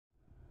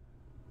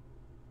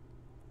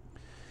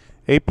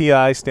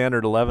API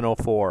Standard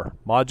 1104,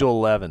 Module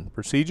 11,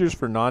 Procedures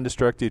for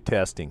Non-Destructive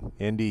Testing,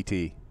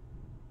 NDT.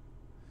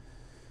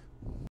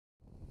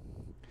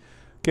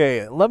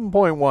 Okay,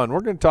 11.1, we're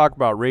going to talk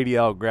about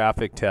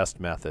radiographic test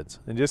methods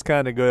and just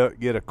kind of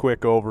get a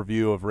quick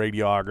overview of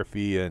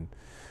radiography and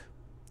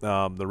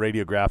the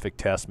radiographic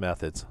test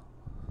methods.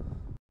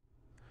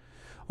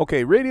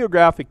 Okay,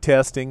 radiographic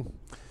testing,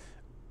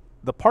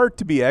 the part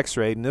to be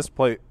x-rayed,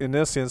 in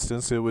this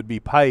instance it would be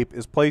pipe,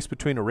 is placed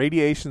between a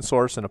radiation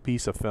source and a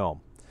piece of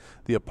film.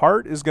 The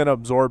part is going to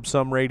absorb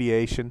some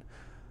radiation.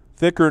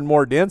 Thicker and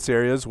more dense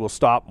areas will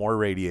stop more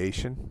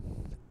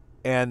radiation,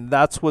 and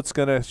that's what's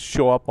going to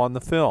show up on the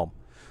film.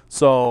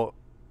 So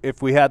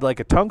if we had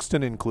like a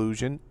tungsten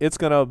inclusion, it's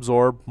going to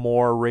absorb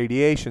more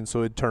radiation,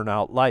 so it'd turn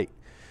out light.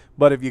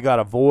 But if you got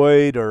a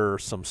void or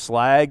some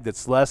slag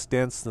that's less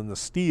dense than the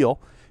steel,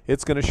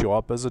 it's going to show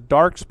up as a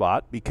dark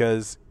spot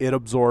because it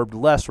absorbed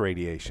less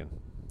radiation.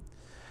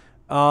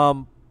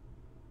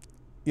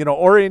 You know,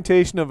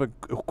 orientation of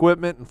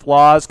equipment and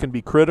flaws can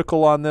be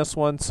critical on this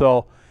one.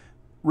 So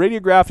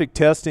radiographic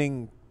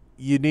testing,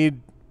 you need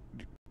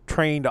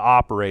trained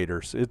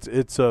operators.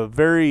 It's a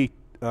very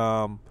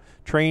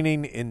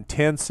training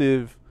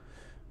intensive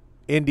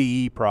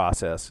NDE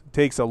process. It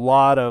takes a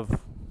lot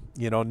of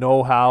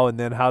know-how and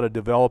then how to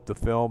develop the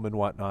film and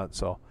whatnot.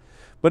 So,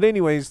 but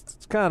anyways,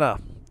 it's kind of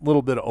a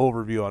little bit of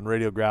overview on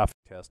radiographic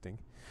testing.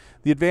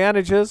 The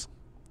advantages: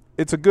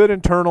 it's a good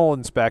internal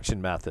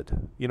inspection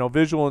method.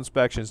 Visual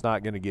inspection is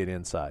not going to get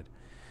inside.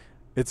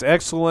 It's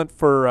excellent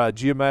for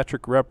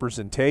geometric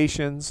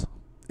representations.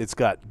 It's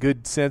got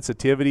good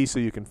sensitivity, so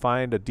you can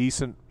find a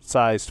decent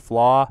sized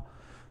flaw.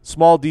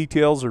 Small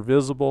details are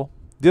visible.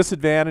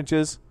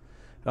 Disadvantages: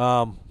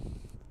 the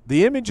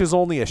image is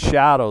only a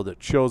shadow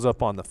that shows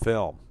up on the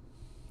film.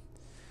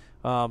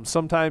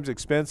 Sometimes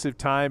expensive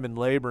time and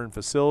labor and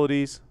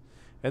facilities.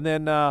 And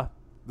then the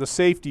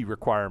safety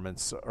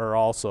requirements are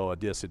also a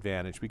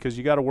disadvantage because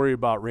you got to worry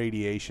about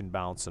radiation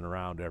bouncing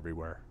around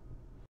everywhere.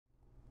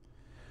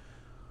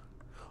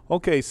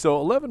 Okay,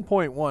 so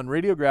 11.1,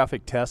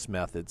 radiographic test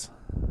methods.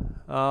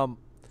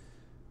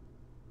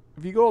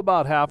 If you go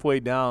about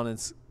halfway down,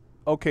 it's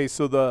okay.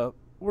 So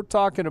we're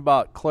talking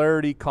about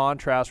clarity,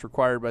 contrast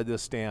required by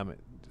this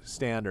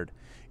standard.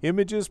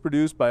 Images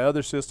produced by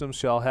other systems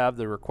shall have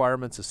the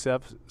requirements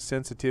of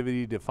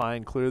sensitivity to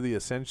define clearly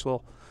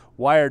essential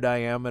wire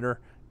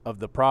diameter of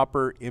the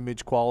proper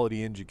image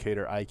quality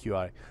indicator,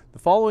 IQI. The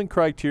following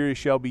criteria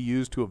shall be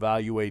used to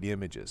evaluate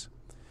images: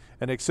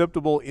 an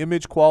acceptable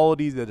image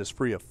quality that is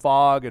free of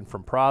fog and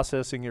from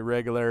processing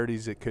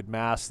irregularities that could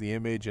mask the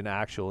image and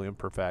actual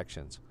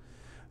imperfections,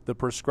 the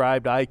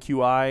prescribed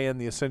IQI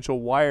and the essential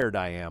wire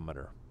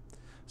diameter,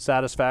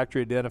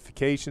 satisfactory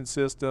identification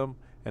system,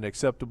 an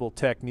acceptable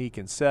technique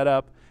and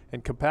setup,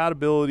 and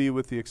compatibility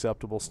with the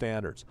acceptable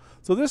standards.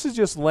 So this is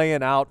just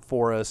laying out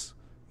for us,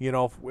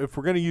 if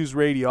we're going to use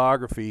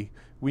radiography,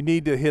 we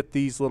need to hit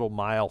these little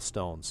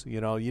milestones.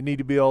 You need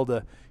to be able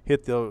to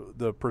hit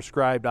the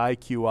prescribed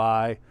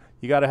IQI.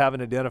 You got to have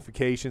an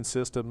identification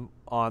system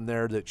on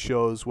there that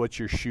shows what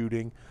you're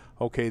shooting.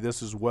 Okay,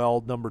 this is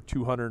weld number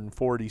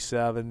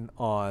 247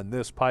 on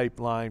this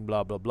pipeline,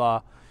 blah, blah,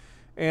 blah.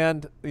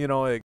 And,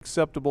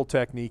 acceptable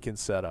technique and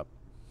setup.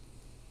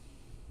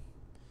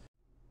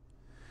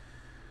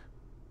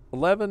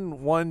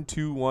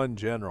 11.121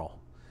 General.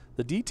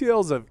 The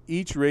details of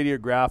each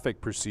radiographic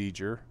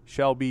procedure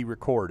shall be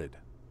recorded.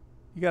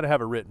 You got to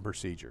have a written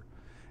procedure.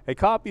 A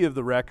copy of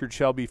the record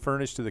shall be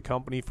furnished to the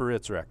company for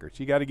its records.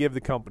 You got to give the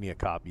company a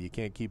copy. You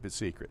can't keep it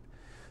secret.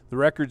 The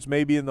records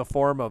may be in the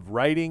form of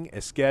writing, a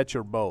sketch,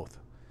 or both.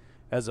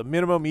 As a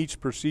minimum,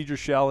 each procedure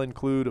shall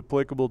include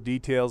applicable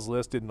details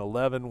listed in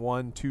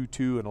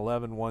 11.122 and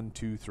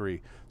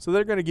 11.123. So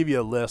they're going to give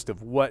you a list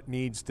of what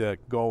needs to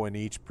go in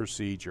each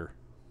procedure.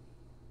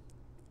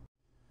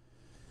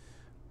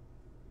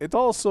 It's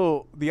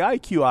also the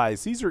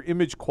IQIs. These are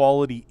image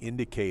quality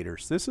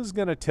indicators. This is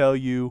going to tell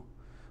you,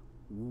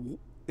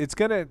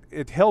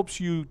 it helps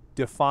you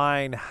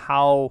define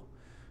how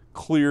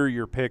clear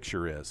your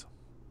picture is.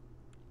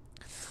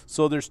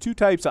 So there's two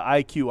types of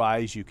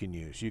IQIs you can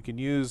use. You can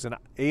use an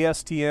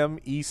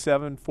ASTM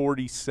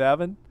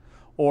E747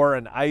 or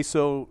an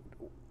ISO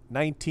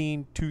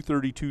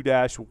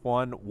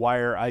 19232-1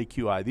 wire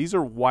IQI. These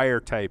are wire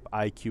type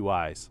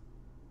IQIs.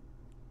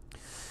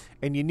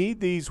 And you need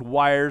these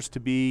wires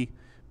to be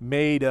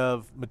made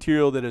of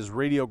material that is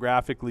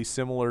radiographically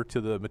similar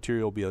to the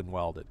material being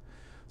welded.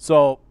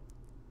 So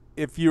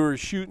if you were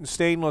shooting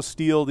stainless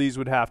steel, these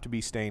would have to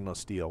be stainless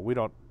steel. We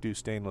don't do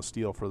stainless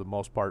steel for the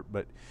most part,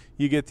 but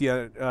you get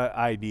the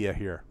idea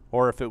here.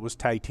 Or if it was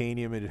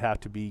titanium, it'd have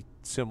to be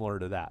similar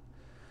to that.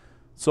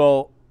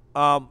 So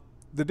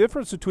the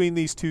difference between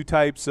these two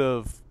types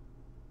of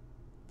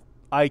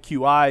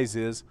IQIs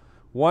is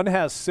one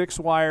has 6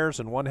 wires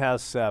and one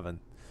has 7.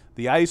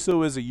 The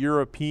ISO is a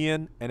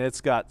European, and it's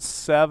got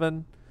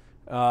 7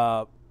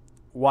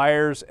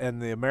 wires,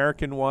 and the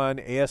American one,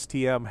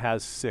 ASTM,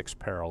 has 6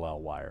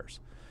 parallel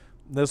wires.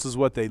 This is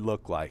what they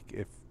look like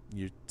if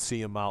you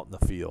see them out in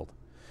the field.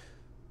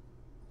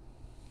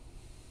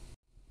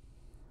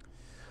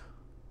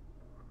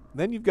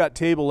 Then you've got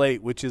table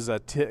 8, which is a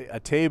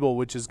table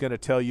which is going to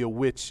tell you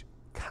which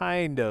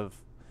kind of,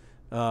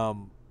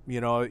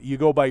 you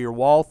go by your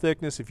wall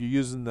thickness. If you're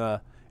using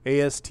the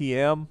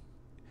ASTM,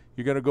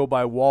 you're going to go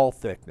by wall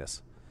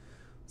thickness.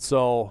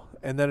 So,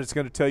 and then it's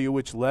going to tell you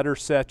which letter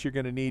set you're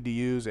going to need to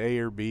use, A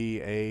or B,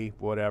 A,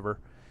 whatever.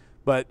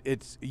 But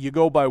you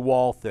go by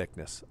wall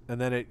thickness, and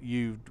then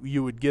you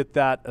would get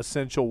that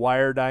essential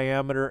wire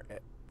diameter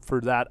for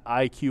that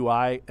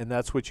IQI, and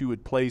that's what you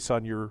would place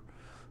on your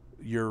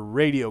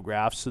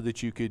radiograph so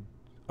that you could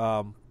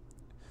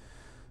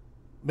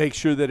make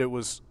sure that it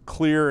was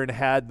clear and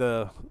had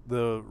the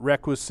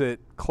requisite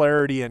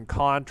clarity and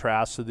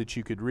contrast so that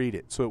you could read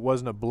it, so it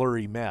wasn't a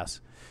blurry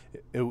mess.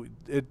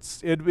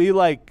 It'd be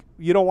like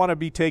you don't want to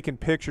be taking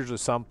pictures of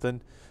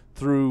something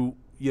through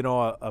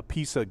a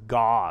piece of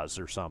gauze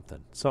or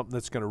something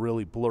that's going to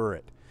really blur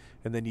it,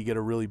 and then you get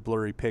a really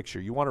blurry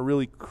picture. You want a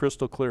really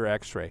crystal clear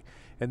x-ray,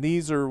 and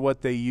these are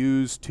what they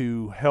use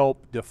to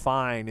help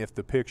define if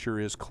the picture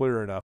is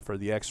clear enough or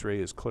the x-ray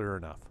is clear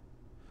enough.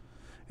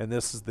 And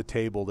this is the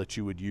table that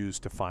you would use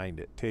to find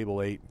it,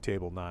 table 8 and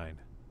table 9.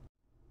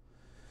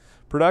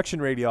 Production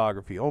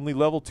radiography. Only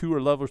level 2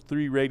 or level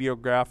 3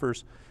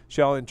 radiographers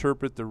shall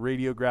interpret the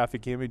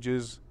radiographic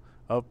images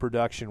of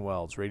production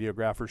welds.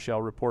 Radiographers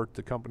shall report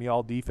the company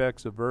all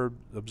defects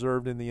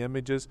observed in the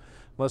images,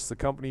 unless the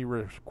company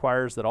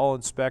requires that all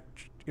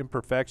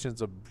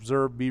imperfections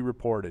observed be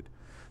reported.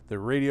 The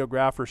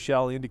radiographer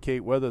shall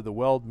indicate whether the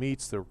weld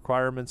meets the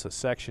requirements of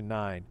Section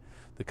 9.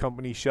 The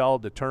company shall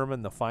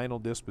determine the final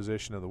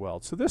disposition of the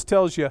weld. So this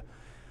tells you,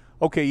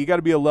 okay, you got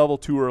to be a level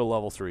 2 or a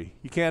level 3.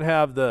 You can't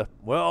have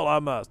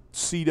I'm a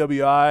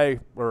CWI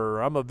or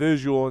I'm a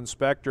visual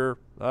inspector.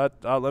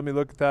 Let me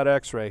look at that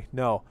x-ray.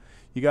 No.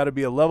 You got to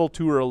be a level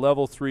 2 or a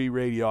level 3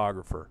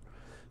 radiographer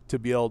to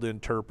be able to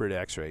interpret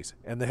x-rays.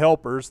 And the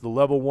helpers, the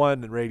level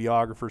 1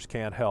 radiographers,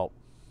 can't help.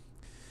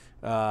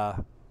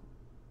 The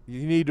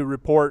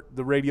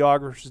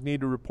radiographers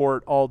need to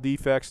report all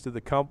defects to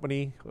the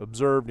company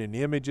observed in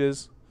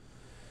images,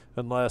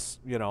 unless,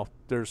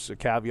 there's a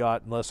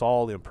caveat, unless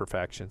all the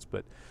imperfections.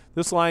 But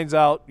this lines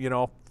out,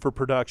 for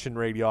production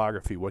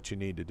radiography, what you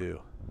need to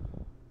do.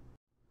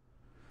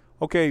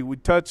 Okay, we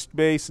touched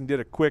base and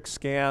did a quick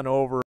scan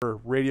over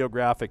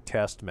radiographic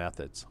test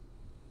methods.